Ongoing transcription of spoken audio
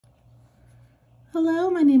Hello,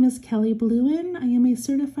 my name is Kelly Bluen. I am a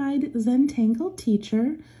certified Zentangle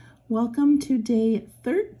teacher. Welcome to day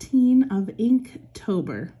 13 of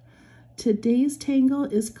Inktober. Today's tangle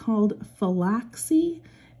is called Philoxy,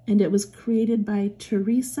 and it was created by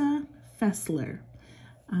Theresa Fessler.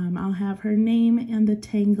 I'll have her name and the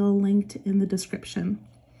tangle linked in the description.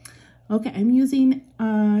 Okay, I'm using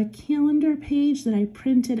a calendar page that I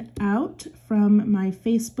printed out from my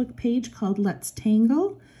Facebook page called Let's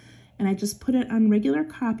Tangle. And I just put it on regular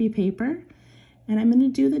copy paper, and I'm going to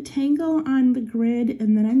do the tangle on the grid,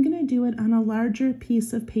 and then I'm going to do it on a larger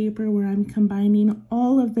piece of paper where I'm combining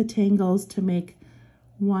all of the tangles to make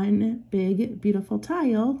one big beautiful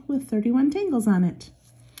tile with 31 tangles on it.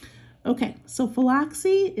 Okay, so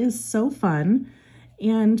Philoxy is so fun,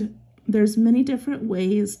 and there's many different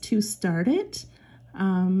ways to start it,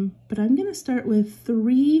 but I'm going to start with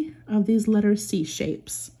 3 of these letter C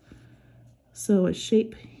shapes. So a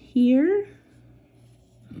shape here,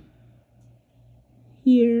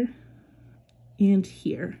 here, and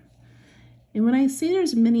here. And when I say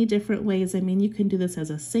there's many different ways, I mean you can do this as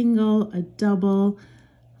a single, a double,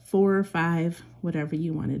 4 or 5, whatever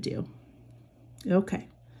you want to do. Okay,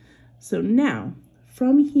 so now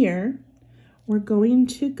from here, we're going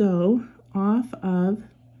to go off of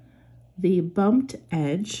the bumped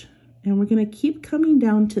edge, and we're going to keep coming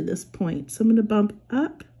down to this point. So I'm going to bump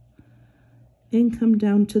up and come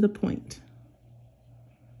down to the point.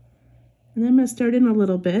 And then I'm going to start in a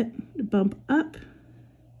little bit, bump up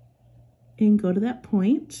and go to that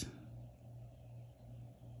point,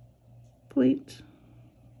 and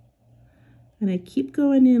I keep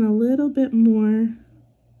going in a little bit more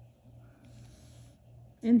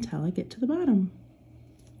until I get to the bottom.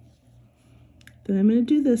 Then I'm going to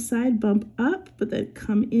do this side, bump up, but then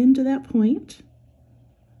come into that point,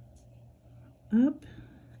 up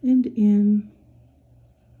and in.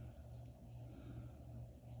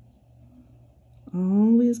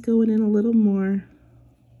 Always going in a little more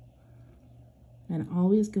and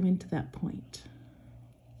always going to that point.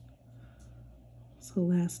 So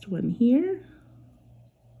last one here,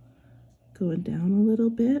 going down a little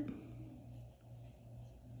bit.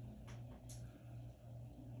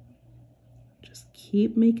 Just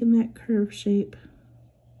keep making that curve shape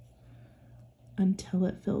until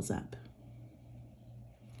it fills up.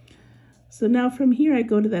 So now from here I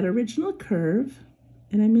go to that original curve,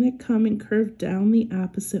 and I'm going to come and curve down the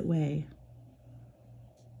opposite way.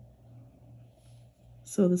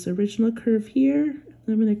 So this original curve here,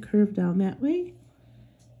 I'm going to curve down that way,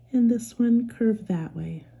 and this one curve that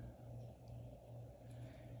way.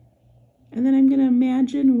 And then I'm going to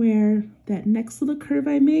imagine where that next little curve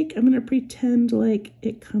I make, I'm going to pretend like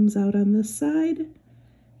it comes out on this side,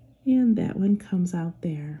 and that one comes out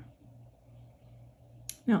there.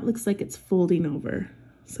 Now it looks like it's folding over.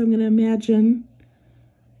 So I'm going to imagine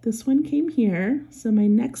this one came here, so my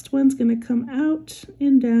next one's going to come out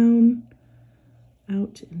and down,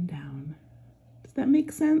 out and down. Does that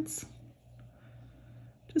make sense?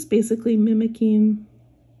 Just basically mimicking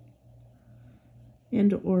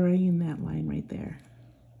and oraing that line right there.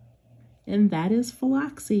 And that is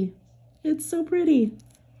Philoxy. It's so pretty.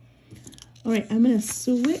 All right, I'm going to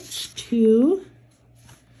switch to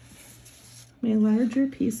my larger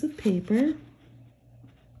piece of paper.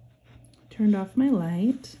 Turned off my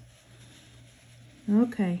light.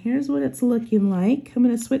 Okay, here's what it's looking like. I'm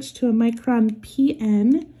going to switch to a Micron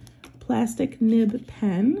PN plastic nib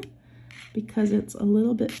pen because it's a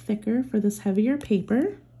little bit thicker for this heavier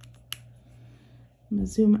paper. I'm going to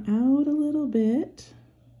zoom out a little bit.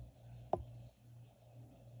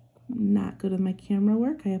 Not good with my camera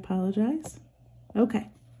work, I apologize. Okay.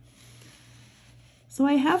 So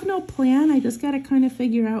I have no plan, I just got to kind of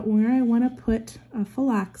figure out where I want to put a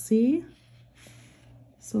Philoxy.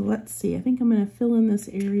 So let's see, I think I'm going to fill in this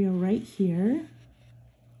area right here.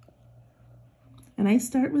 And I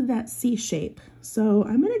start with that C shape. So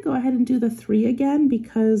I'm going to go ahead and do the 3 again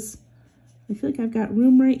because I feel like I've got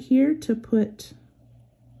room right here to put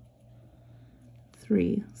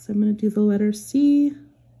 3. So I'm going to do the letter C,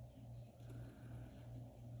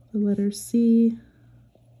 the letter C,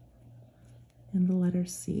 and the letter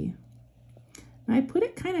C. Now I put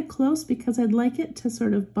it kind of close because I'd like it to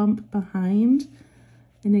sort of bump behind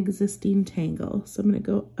an existing tangle. So I'm going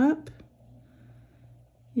to go up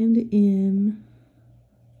and in.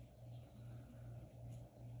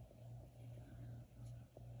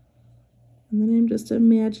 And then I'm just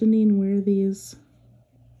imagining where these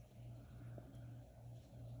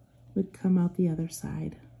would come out the other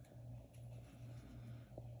side.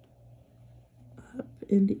 Up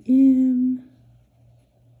and in.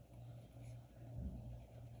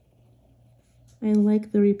 I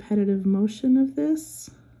like the repetitive motion of this.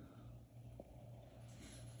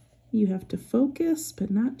 You have to focus, but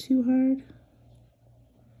not too hard.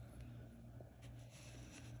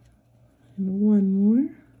 And one more.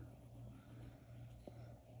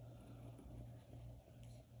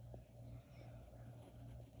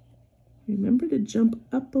 Remember to jump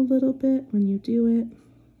up a little bit when you do it.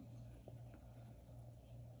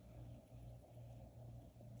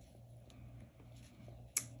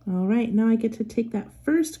 All right, now I get to take that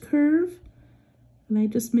first curve and I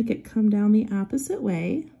just make it come down the opposite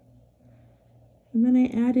way. And then I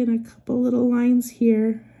add in a couple little lines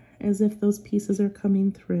here as if those pieces are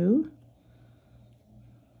coming through.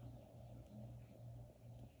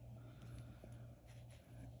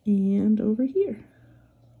 And over here.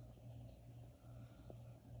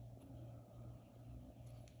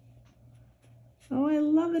 Oh, I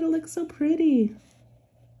love it. It looks so pretty.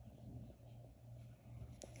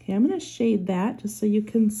 Okay, I'm going to shade that just so you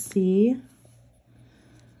can see.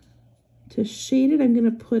 To shade it, I'm going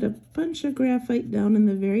to put a bunch of graphite down in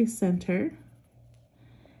the very center.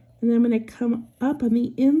 And then I'm going to come up on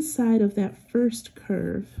the inside of that first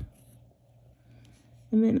curve.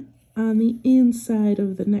 And then on the inside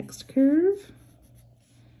of the next curve.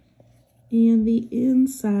 And the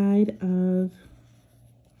inside of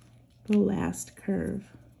the last curve.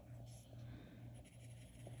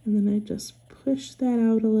 And then I just push that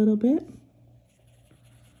out a little bit.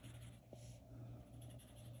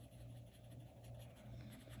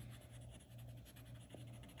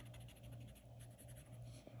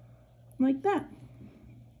 Like that.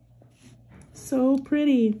 So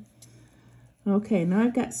pretty. Okay, now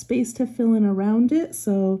I've got space to fill in around it,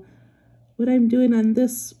 so what I'm doing on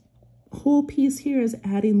this whole piece here is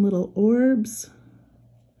adding little orbs.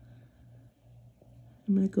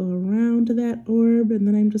 I'm going to go around that orb, and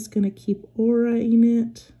then I'm just going to keep aura-ing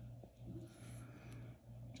it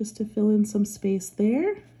just to fill in some space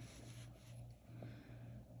there.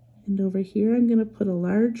 And over here I'm going to put a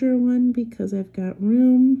larger one because I've got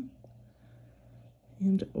room,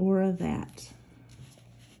 and aura that.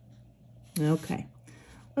 Okay,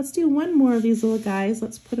 let's do one more of these little guys.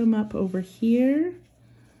 Let's put them up over here.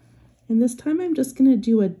 And this time I'm just going to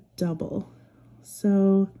do a double.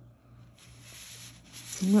 So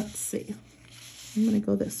let's see. I'm going to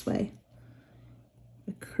go this way.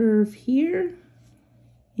 A curve here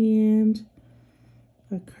and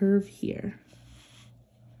a curve here.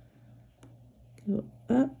 Go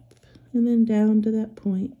up and then down to that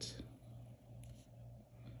point.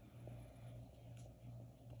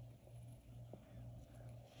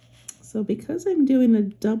 So because I'm doing a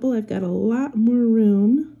double, I've got a lot more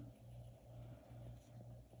room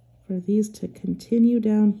for these to continue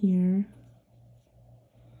down here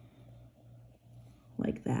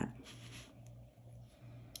like that.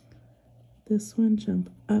 This one jump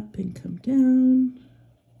up and come down.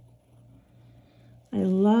 I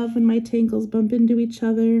love when my tangles bump into each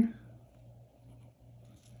other.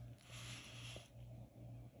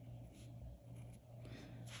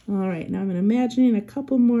 All right, now I'm imagining a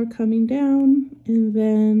couple more coming down, and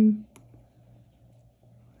then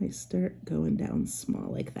I start going down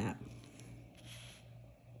small like that.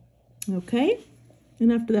 Okay,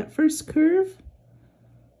 and after that first curve,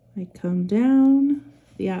 I come down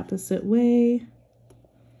the opposite way,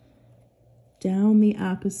 down the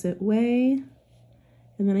opposite way,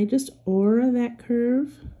 and then I just aura that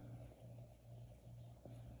curve,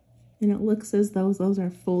 and it looks as though those are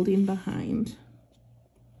folding behind.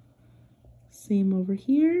 Same over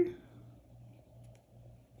here,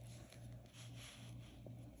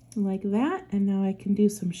 like that, and now I can do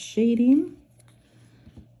some shading.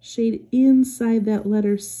 Shade inside that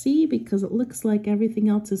letter C because it looks like everything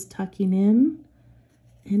else is tucking in,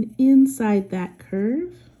 and inside that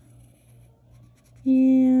curve,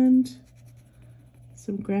 and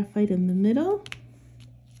some graphite in the middle.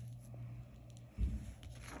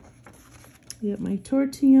 Get my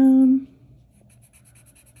tortillon.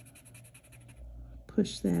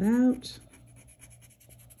 Push that out.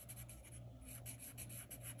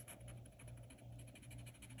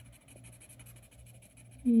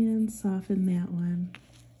 And soften that one.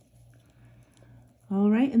 All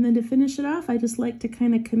right, and then to finish it off, I just like to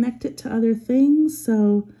kind of connect it to other things.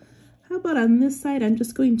 So how about on this side, I'm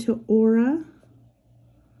just going to aura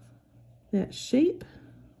that shape.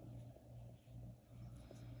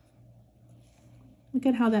 Look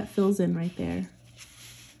at how that fills in right there.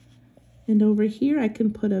 And over here, I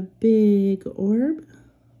can put a big orb.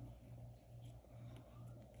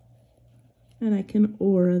 And I can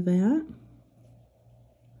aura that.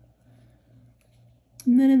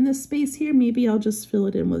 And then in this space here, maybe I'll just fill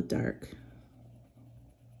it in with dark.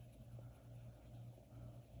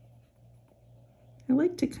 I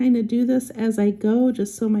like to kind of do this as I go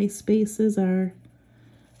just so my spaces are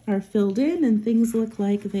filled in and things look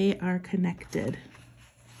like they are connected.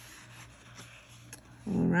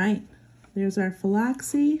 All right, there's our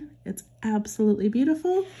Philoxy. It's absolutely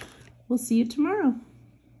beautiful. We'll see you tomorrow.